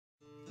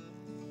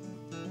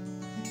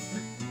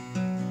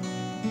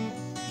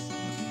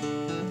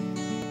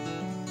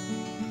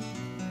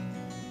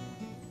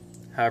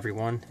Hi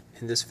everyone,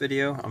 in this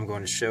video I'm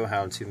going to show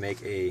how to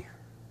make a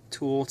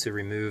tool to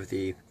remove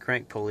the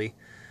crank pulley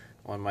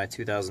on my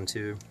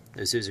 2002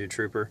 Isuzu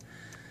Trooper,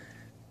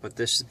 but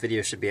this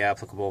video should be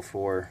applicable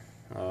for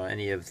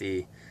any of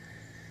the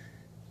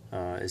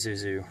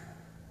Isuzu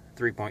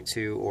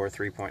 3.2 or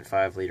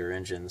 3.5 liter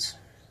engines.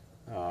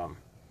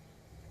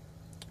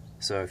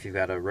 So if you've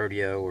got a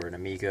Rodeo or an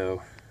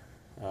Amigo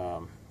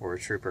or a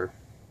Trooper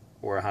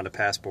or a Honda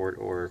Passport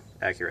or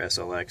Acura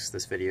SLX,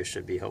 this video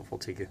should be helpful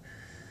to you.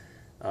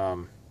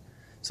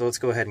 So let's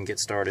go ahead and get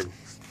started.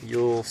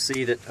 You'll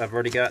see that I've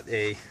already got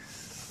a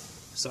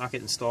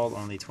socket installed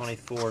on the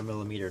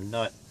 24mm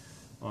nut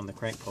on the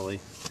crank pulley.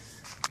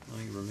 Let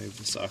me remove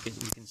the socket.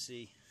 You can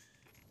see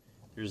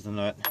there's the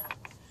nut.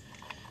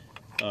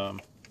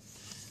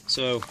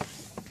 So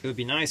it would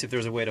be nice if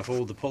there's a way to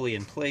hold the pulley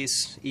in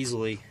place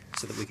easily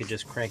so that we could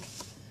just crank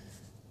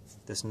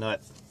this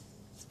nut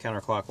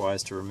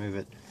counterclockwise to remove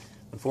it.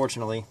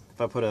 Unfortunately,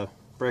 if I put a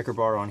breaker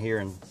bar on here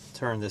and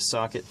turn this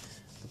socket,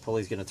 the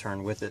pulley's going to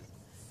turn with it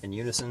in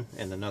unison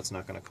and the nut's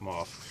not going to come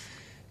off.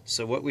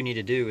 So what we need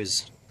to do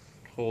is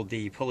hold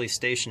the pulley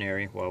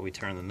stationary while we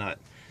turn the nut.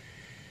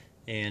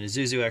 And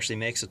Isuzu actually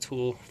makes a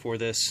tool for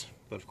this,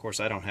 but of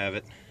course I don't have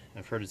it.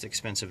 I've heard it's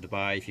expensive to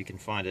buy if you can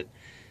find it.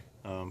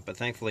 But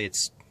thankfully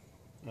it's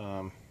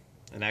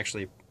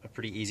actually a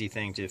pretty easy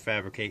thing to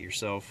fabricate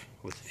yourself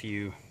with a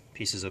few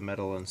pieces of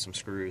metal and some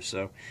screws.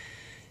 So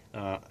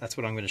that's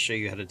what I'm going to show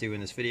you how to do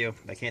in this video.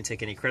 I can't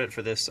take any credit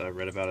for this. I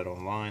read about it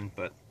online,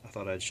 but I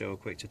thought I'd show a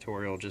quick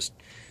tutorial just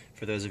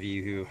for those of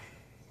you who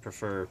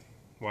prefer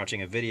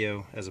watching a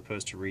video as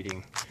opposed to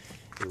reading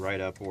a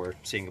write-up or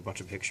seeing a bunch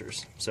of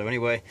pictures. So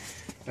anyway,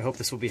 I hope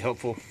this will be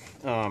helpful.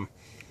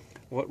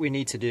 What we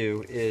need to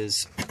do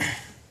is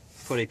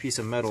put a piece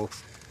of metal,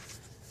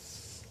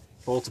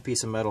 bolt a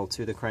piece of metal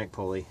to the crank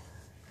pulley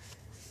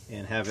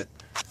and have it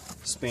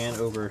span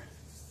over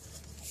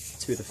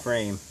to the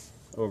frame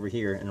over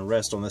here and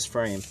rest on this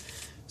frame,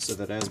 so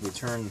that as we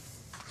turn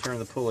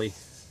the pulley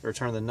or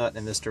turn the nut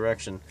in this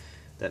direction,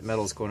 that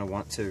metal is going to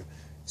want to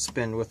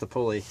spin with the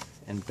pulley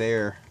and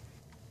bear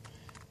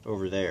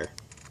over there.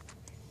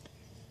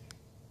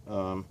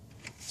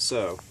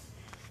 So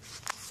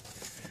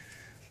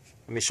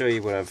let me show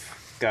you what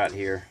I've got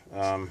here.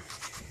 Got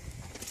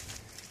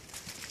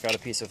a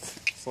piece of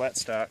flat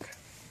stock,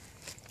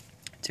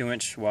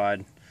 2-inch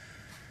wide.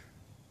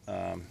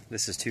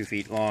 This is 2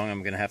 feet long.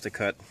 I'm going to have to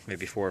cut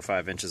maybe 4 or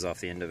 5 inches off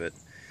the end of it.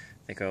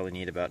 I think I only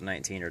need about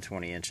 19 or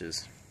 20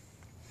 inches.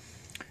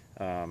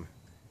 And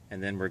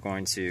then we're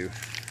going to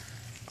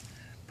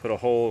put a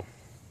hole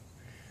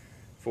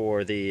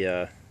for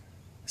the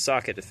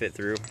socket to fit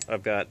through.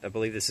 I've got, I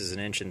believe this is an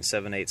 1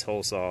 7/8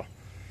 hole saw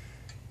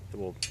that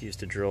we'll use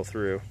to drill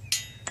through.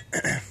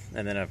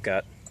 And then I've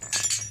got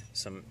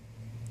some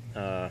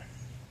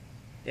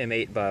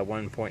M8 by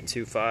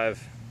 1.25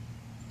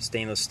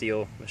 stainless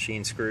steel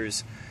machine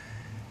screws.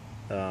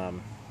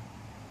 I'll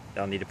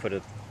need to put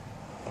a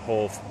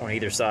hole on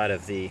either side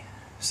of the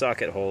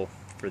socket hole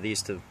for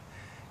these to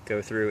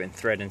go through and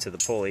thread into the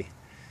pulley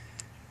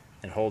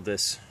and hold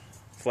this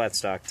flat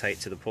stock tight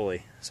to the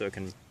pulley so it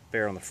can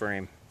bear on the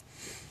frame.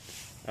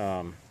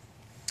 Let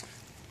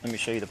me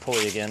show you the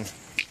pulley again.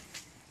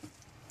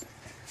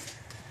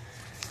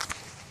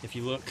 If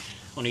you look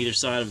on either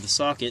side of the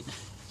socket,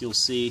 you'll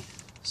see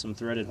some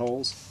threaded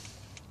holes,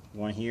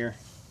 one here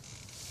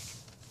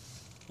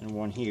and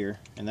one here,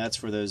 and that's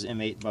for those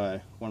M8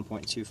 by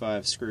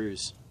 1.25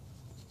 screws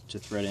to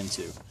thread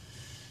into.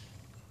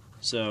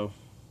 So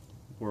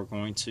we're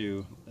going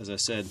to, as I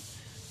said,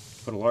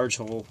 put a large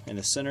hole in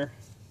the center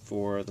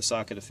for the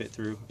socket to fit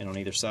through, and on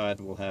either side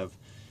we'll have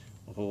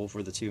a hole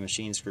for the 2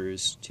 machine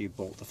screws to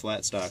bolt the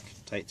flat stock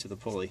tight to the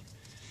pulley,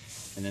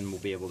 and then we'll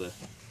be able to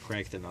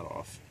crank the nut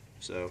off.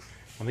 So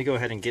let me go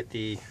ahead and get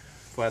the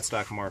flat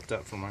stock marked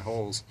up for my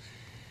holes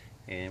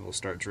and we'll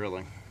start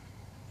drilling.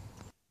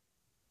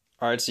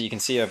 Alright, so you can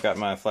see I've got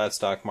my flat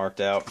stock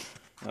marked out.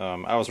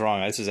 I was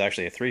wrong. This is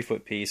actually a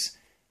 3-foot piece.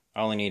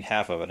 I only need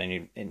half of it.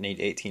 I need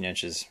 18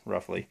 inches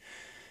roughly.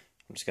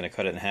 I'm just going to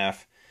cut it in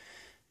half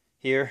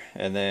here,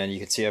 and then you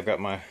can see I've got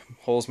my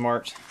holes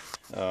marked.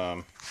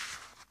 I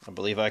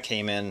believe I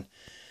came in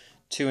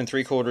 2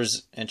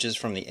 3/4 inches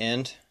from the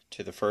end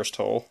to the first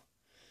hole,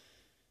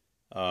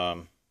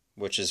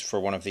 which is for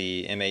one of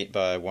the M8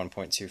 by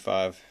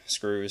 1.25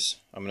 screws.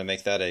 I'm going to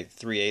make that a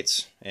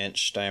 3/8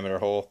 inch diameter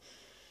hole,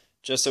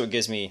 just so it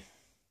gives me a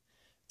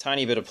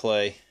tiny bit of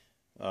play.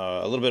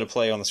 A little bit of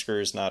play on the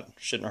screws,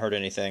 shouldn't hurt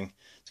anything.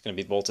 It's going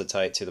to be bolted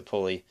tight to the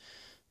pulley,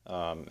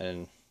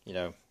 and you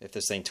know, if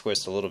this thing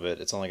twists a little bit,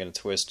 it's only going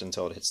to twist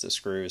until it hits the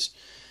screws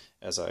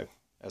as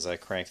I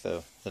crank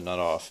the nut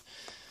off.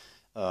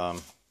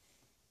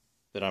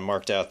 Then I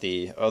marked out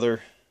the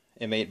other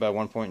M8 by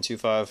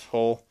 1.25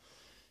 hole,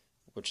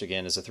 which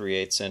again is a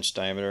 3/8 inch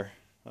diameter.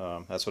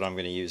 That's what I'm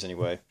going to use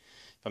anyway.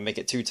 If I make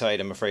it too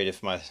tight, I'm afraid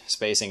if my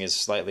spacing is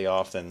slightly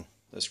off, then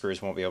the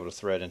screws won't be able to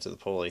thread into the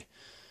pulley.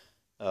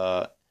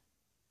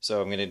 So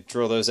I'm going to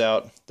drill those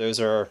out. Those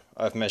are,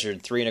 I've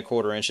measured 3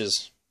 1/4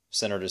 inches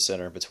center to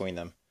center between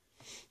them.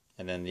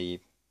 And then the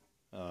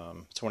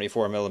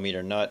 24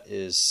 millimeter nut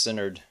is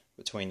centered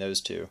between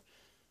those two,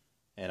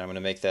 and I'm going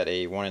to make that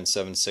a 1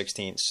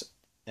 7/16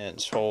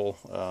 inch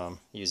hole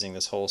using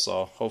this hole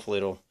saw. Hopefully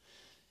it'll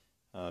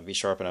be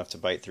sharp enough to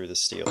bite through the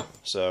steel.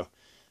 So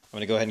I'm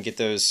going to go ahead and get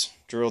those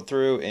drilled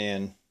through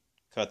and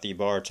cut the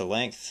bar to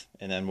length,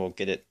 and then we'll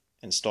get it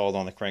installed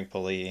on the crank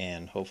pulley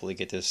and hopefully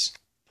get this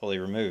pulley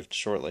removed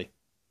shortly.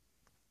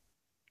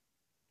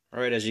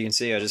 Alright, as you can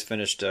see, I just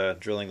finished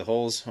drilling the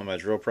holes on my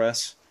drill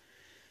press.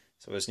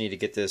 So I just need to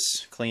get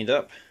this cleaned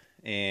up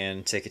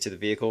and take it to the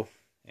vehicle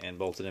and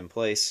bolt it in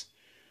place.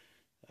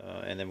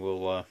 And then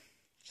we'll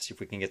see if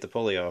we can get the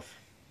pulley off.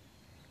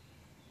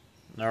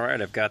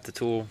 Alright, I've got the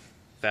tool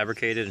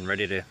fabricated and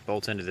ready to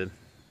bolt into the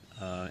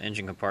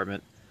engine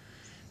compartment.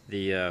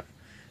 The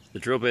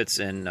drill bits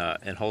and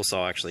hole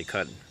saw actually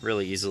cut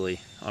really easily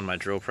on my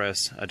drill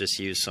press. I just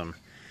used some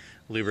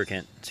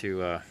lubricant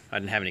to, I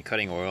didn't have any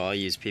cutting oil, I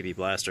used PB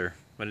Blaster,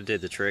 but it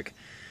did the trick.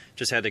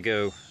 Just had to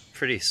go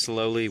pretty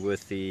slowly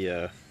with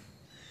the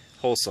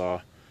hole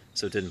saw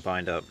so it didn't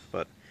bind up,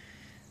 but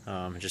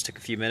it just took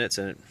a few minutes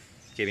and it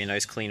gave me a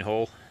nice clean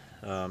hole.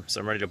 So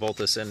I'm ready to bolt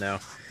this in now.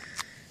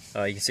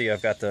 You can see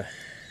I've got the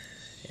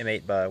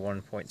M8 by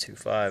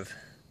 1.25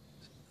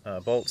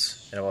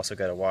 bolts, and I've also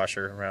got a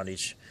washer around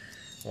each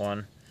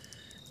one,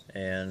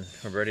 and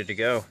we're ready to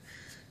go.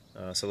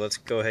 So let's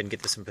go ahead and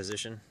get this in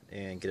position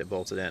and get it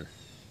bolted in.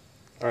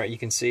 Alright, you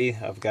can see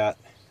I've got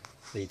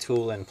the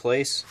tool in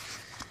place.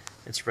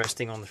 It's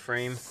resting on the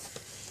frame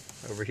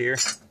over here,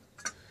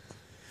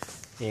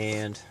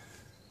 and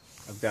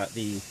I've got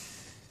the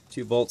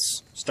two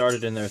bolts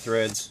started in their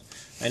threads.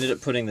 I ended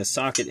up putting the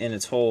socket in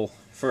its hole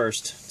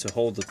first to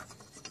hold the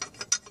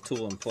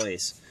tool in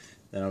place.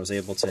 Then I was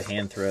able to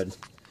hand thread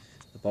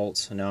the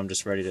bolts, and now I'm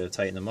just ready to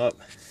tighten them up.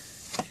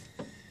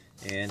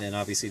 And then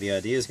obviously the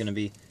idea is going to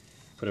be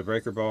put a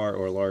breaker bar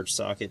or a large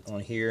socket on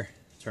here,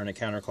 turn it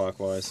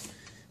counterclockwise.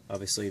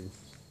 Obviously the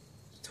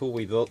tool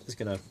we built is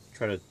going to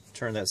try to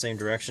turn that same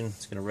direction.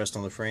 It's going to rest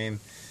on the frame,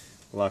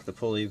 lock the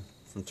pulley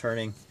from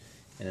turning,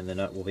 and then the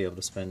nut will be able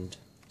to spin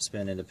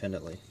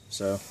independently.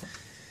 So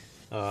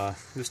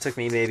this took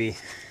me maybe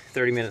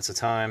 30 minutes of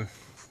time,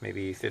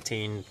 maybe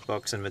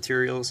 $15 in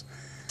materials,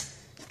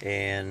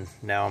 and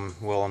now I'm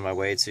well on my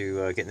way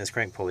to getting this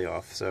crank pulley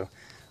off. So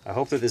I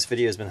hope that this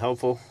video has been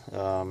helpful.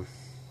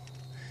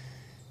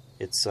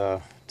 It's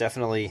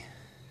definitely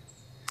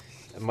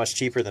much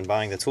cheaper than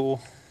buying the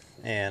tool,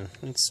 and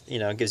it's, you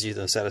know, it gives you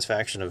the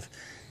satisfaction of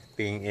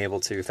being able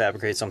to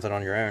fabricate something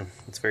on your own.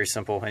 It's very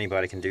simple.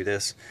 Anybody can do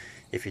this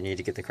if you need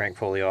to get the crank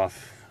pulley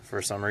off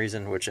for some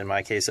reason, which in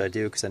my case I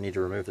do, because I need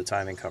to remove the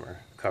timing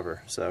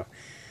cover. So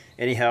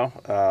anyhow,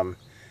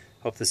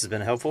 hope this has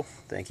been helpful.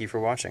 Thank you for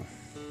watching.